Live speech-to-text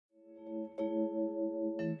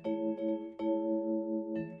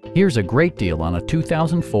Here's a great deal on a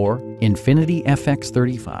 2004 INFINITI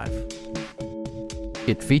FX35.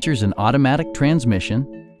 It features an automatic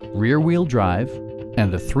transmission, rear-wheel drive,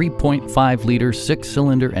 and a 3.5-liter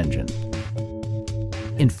six-cylinder engine.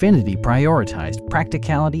 INFINITI prioritized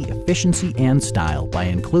practicality, efficiency, and style by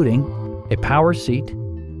including a power seat,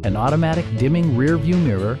 an automatic dimming rear-view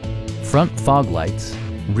mirror, front fog lights,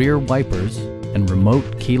 rear wipers, and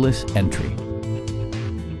remote keyless entry.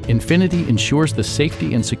 INFINITI ensures the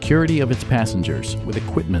safety and security of its passengers with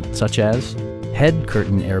equipment such as head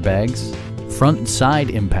curtain airbags, front and side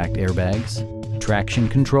impact airbags, traction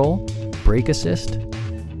control, brake assist,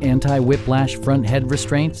 anti-whiplash front head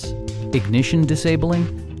restraints, ignition disabling,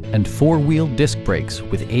 and four-wheel disc brakes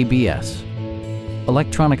with ABS.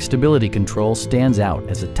 Electronic stability control stands out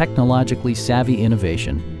as a technologically savvy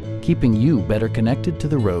innovation, keeping you better connected to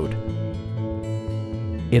the road.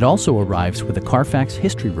 It also arrives with a Carfax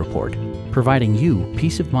history report, providing you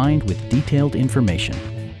peace of mind with detailed information.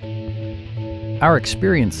 Our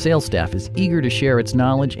experienced sales staff is eager to share its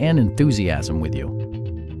knowledge and enthusiasm with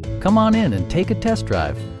you. Come on in and take a test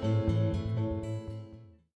drive.